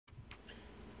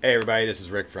Hey everybody, this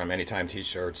is Rick from Anytime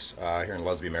T-Shirts here in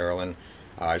Lusby, Maryland.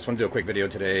 I just want to do a quick video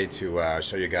today to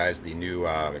show you guys the new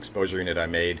exposure unit I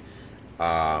made.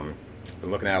 Been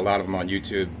looking at a lot of them on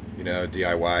YouTube, you know,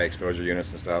 DIY exposure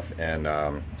units and stuff, and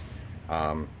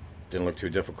didn't look too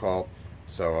difficult,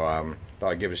 so thought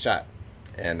I'd give it a shot.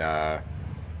 And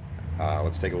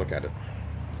let's take a look at it.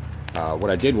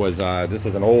 What I did was, this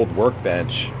is an old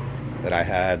workbench that I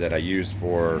had that I used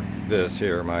for this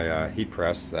here, my heat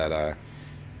press that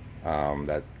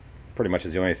that pretty much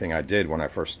is the only thing I did when I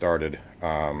first started,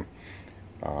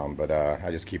 but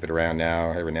I just keep it around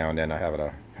now. Every now and then I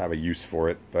have a use for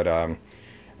it. But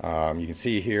you can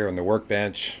see here on the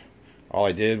workbench, all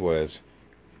I did was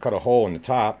cut a hole in the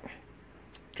top,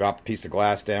 drop a piece of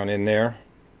glass down in there.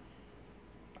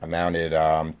 I mounted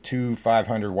two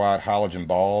 500-watt halogen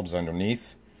bulbs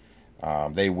underneath.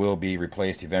 They will be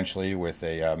replaced eventually with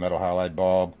a metal halide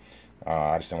bulb.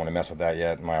 I just don't want to mess with that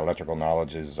yet. My electrical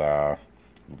knowledge is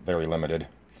very limited,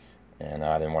 and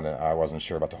I wasn't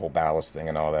sure about the whole ballast thing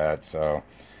and all that. So,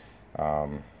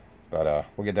 but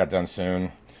we'll get that done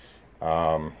soon.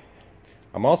 I'm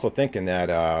also thinking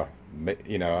that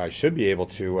you know, I should be able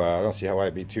to. I don't see how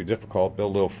it'd be too difficult.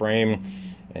 Build a little frame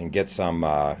and get some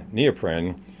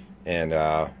neoprene and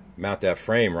mount that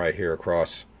frame right here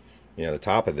across, you know, the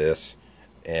top of this,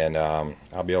 and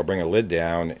I'll be able to bring a lid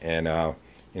down and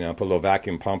you know, put a little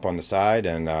vacuum pump on the side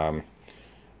and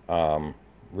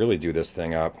really do this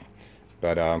thing up.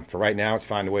 But for right now, it's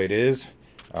fine the way it is.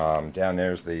 Down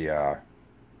there's the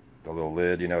little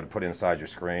lid, you know, to put inside your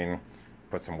screen.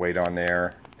 Put some weight on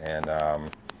there, and I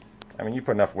mean, you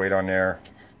put enough weight on there,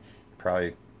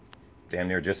 probably damn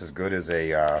near just as good as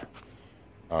a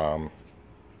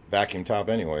vacuum top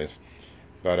anyways.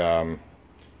 But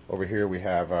over here we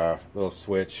have a little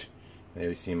switch. Maybe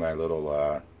you see my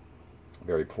little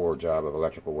very poor job of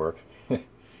electrical work.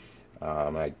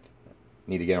 I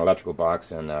need to get an electrical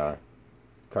box and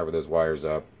cover those wires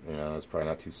up. You know, it's probably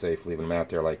not too safe leaving them out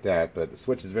there like that, but the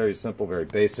switch is very simple, very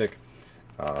basic.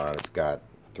 It's got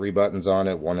 3 buttons on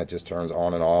it, one that just turns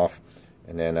on and off,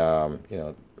 and then you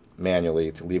know,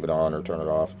 manually to leave it on or turn it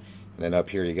off. And then up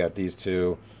here you got these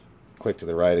two. Click to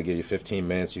the right, it'll give you 15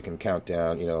 minutes. You can count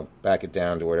down, you know, back it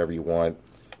down to whatever you want.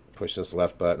 Push this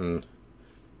left button.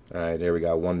 Alright, there we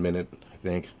go, 1 minute, I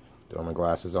think. Throw my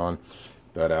glasses on.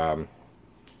 But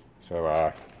so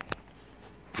a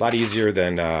lot easier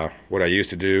than what I used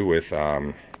to do with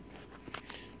setting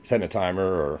a timer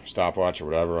or stopwatch or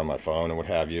whatever on my phone and what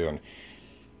have you, and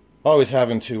always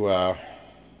having to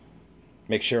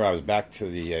make sure I was back to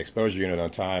the exposure unit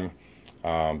on time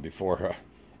before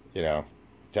you know,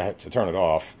 to turn it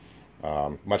off.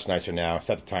 Much nicer now.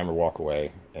 Set the timer, walk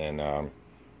away, and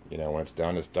you know, when it's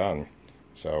done, it's done.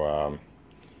 So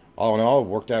all in all, it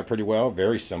worked out pretty well.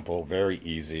 Very simple, very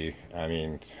easy. I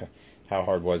mean, how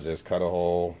hard was this? Cut a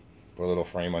hole, put a little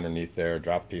frame underneath there,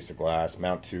 drop a piece of glass,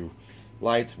 mount 2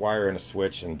 lights, wire in a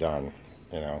switch, and done.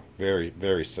 You know, very,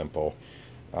 very simple.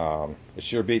 It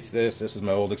sure beats this. This is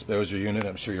my old exposure unit.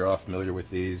 I'm sure you're all familiar with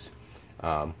these.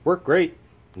 Worked great,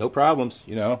 no problems.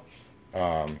 You know,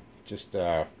 just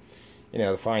you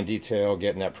know, the fine detail,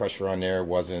 getting that pressure on there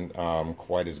wasn't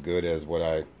quite as good as what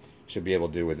I should be able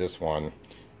to do with this one.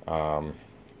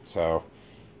 So,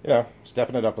 you know,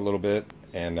 stepping it up a little bit.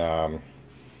 And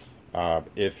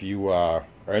if you are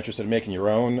interested in making your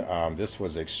own, this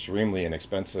was extremely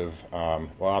inexpensive. Well,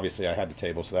 obviously I had the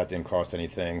table, so that didn't cost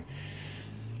anything.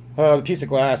 The piece of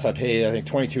glass I paid, I think,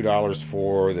 $22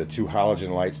 for. The 2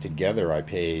 halogen lights together I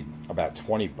paid about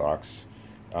 20 bucks.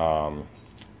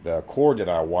 The cord that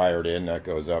I wired in, that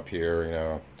goes up here, you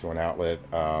know, to an outlet,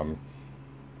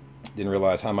 didn't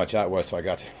realize how much that was, so I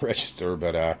got to register,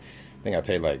 but I think I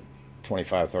paid like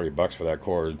 25-30 bucks for that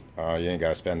cord. You ain't got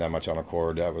to spend that much on a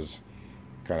cord. That was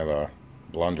kind of a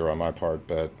blunder on my part,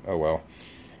 but oh well.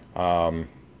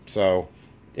 So,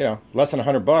 you know, less than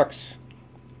 100 bucks.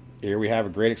 Here we have a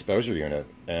great exposure unit,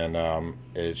 and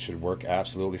it should work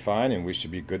absolutely fine, and we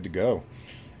should be good to go.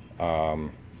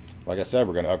 Like I said,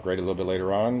 we're going to upgrade a little bit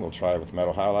later on. We'll try it with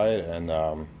metal halide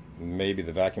and maybe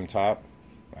the vacuum top.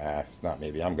 It's not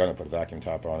maybe. I'm going to put a vacuum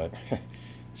top on it.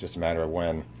 It's just a matter of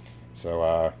when. So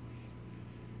if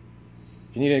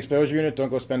you need an exposure unit, don't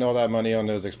go spend all that money on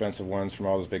those expensive ones from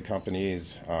all those big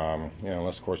companies. You know,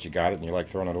 unless of course you got it and you like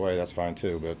throwing it away, that's fine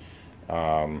too. But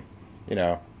you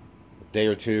know, a day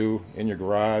or two in your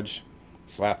garage,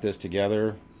 slap this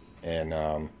together,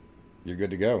 and you're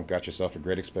good to go. Got yourself a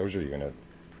great exposure unit.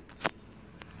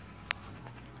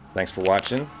 Thanks for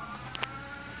watching.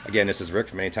 Again, this is Rick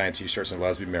from Anytime T-Shirts in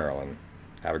Lusby, Maryland.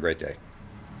 Have a great day.